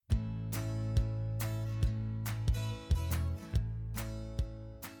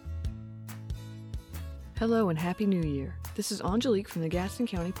Hello and Happy New Year. This is Angelique from the Gaston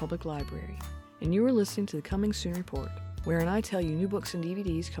County Public Library, and you are listening to the Coming Soon Report, wherein I tell you new books and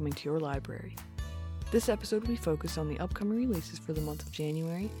DVDs coming to your library. This episode will be focused on the upcoming releases for the month of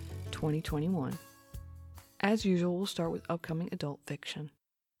January 2021. As usual, we'll start with upcoming adult fiction.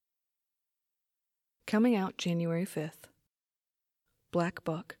 Coming out January 5th. Black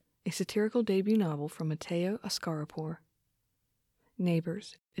Buck, a satirical debut novel from Matteo Ascaripour.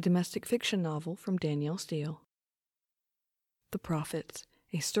 Neighbors, a domestic fiction novel from Danielle Steele. The Prophets,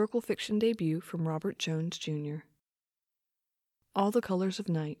 a historical fiction debut from Robert Jones Jr. All the Colors of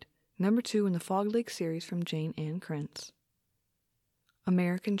Night, number 2 in the Fog Lake series from Jane Ann Krentz.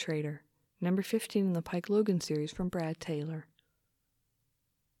 American Trader, number 15 in the Pike Logan series from Brad Taylor.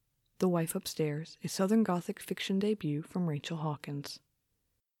 The Wife Upstairs, a Southern Gothic fiction debut from Rachel Hawkins.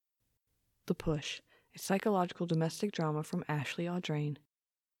 The Push, a psychological domestic drama from Ashley Audrain.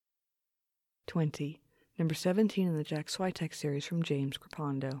 20, number 17 in the Jack Switek series from James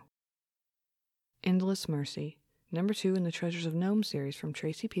Grapondo. Endless Mercy, number 2 in the Treasures of Nome series from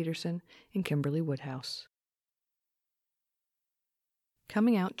Tracy Peterson and Kimberly Woodhouse.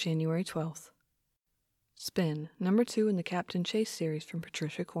 Coming out January 12th. Spin, number 2 in the Captain Chase series from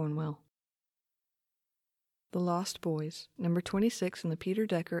Patricia Cornwell. The Lost Boys, number 26 in the Peter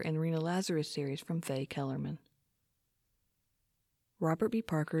Decker and Rena Lazarus series from Faye Kellerman. Robert B.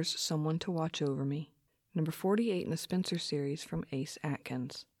 Parker's Someone to Watch Over Me, number 48 in the Spencer series from Ace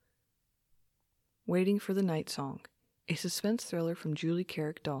Atkins. Waiting for the Night Song, a suspense thriller from Julie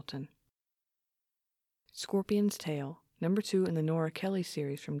Carrick Dalton. Scorpion's Tail, number 2 in the Nora Kelly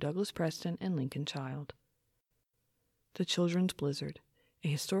series from Douglas Preston and Lincoln Child. The Children's Blizzard, a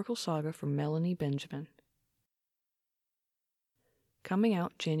historical saga from Melanie Benjamin. Coming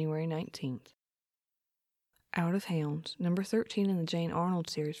out January 19th. Out of Hounds, number 13 in the Jane Arnold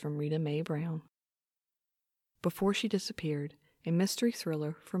series from Rita Mae Brown. Before She Disappeared, a mystery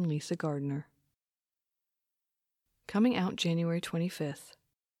thriller from Lisa Gardner. Coming out January 25th.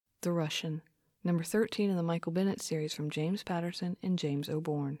 The Russian, number 13 in the Michael Bennett series from James Patterson and James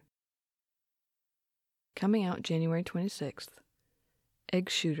O'Bourne. Coming out January 26th. Egg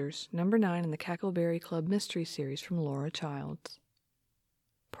Shooters, number 9 in the Cackleberry Club mystery series from Laura Childs.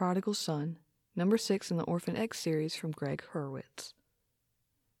 Prodigal Son, number 6 in the Orphan X series from Greg Hurwitz.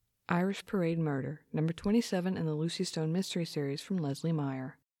 Irish Parade Murder, number 27 in the Lucy Stone mystery series from Leslie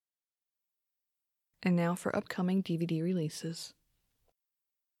Meyer. And now for upcoming DVD releases.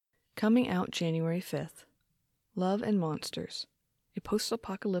 Coming out January 5th. Love and Monsters, a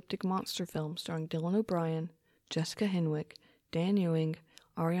post-apocalyptic monster film starring Dylan O'Brien, Jessica Henwick, Dan Ewing,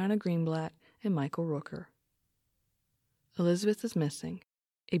 Ariana Greenblatt, and Michael Rooker. Elizabeth is Missing,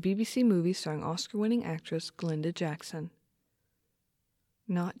 a BBC movie starring Oscar-winning actress Glenda Jackson.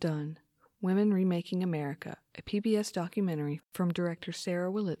 Not Done, Women Remaking America, a PBS documentary from director Sarah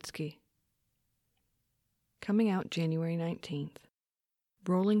Wilitzky. Coming out January 19th.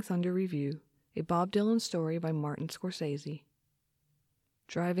 Rolling Thunder Review, a Bob Dylan story by Martin Scorsese.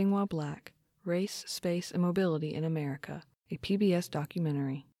 Driving While Black, Race, Space, and Mobility in America, a PBS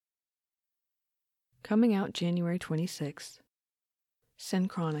documentary. Coming out January 26th.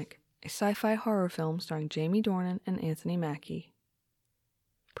 Synchronic, a sci-fi horror film starring Jamie Dornan and Anthony Mackie.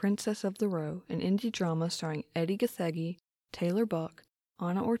 Princess of the Row, an indie drama starring Eddie Gathegi, Taylor Buck,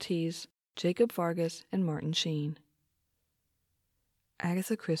 Anna Ortiz, Jacob Vargas, and Martin Sheen.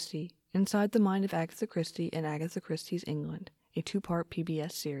 Agatha Christie, Inside the Mind of Agatha Christie and Agatha Christie's England, a 2-part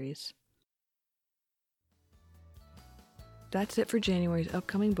PBS series. That's it for January's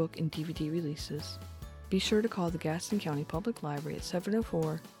upcoming book and DVD releases. Be sure to call the Gaston County Public Library at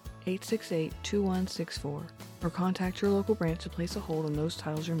 704-868-2164 or contact your local branch to place a hold on those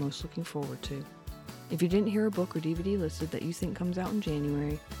titles you're most looking forward to. If you didn't hear a book or DVD listed that you think comes out in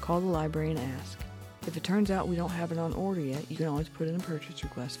January, call the library and ask. If it turns out we don't have it on order yet, you can always put in a purchase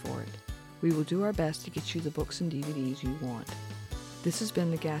request for it. We will do our best to get you the books and DVDs you want. This has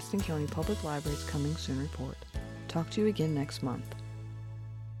been the Gaston County Public Library's Coming Soon Report. Talk to you again next month.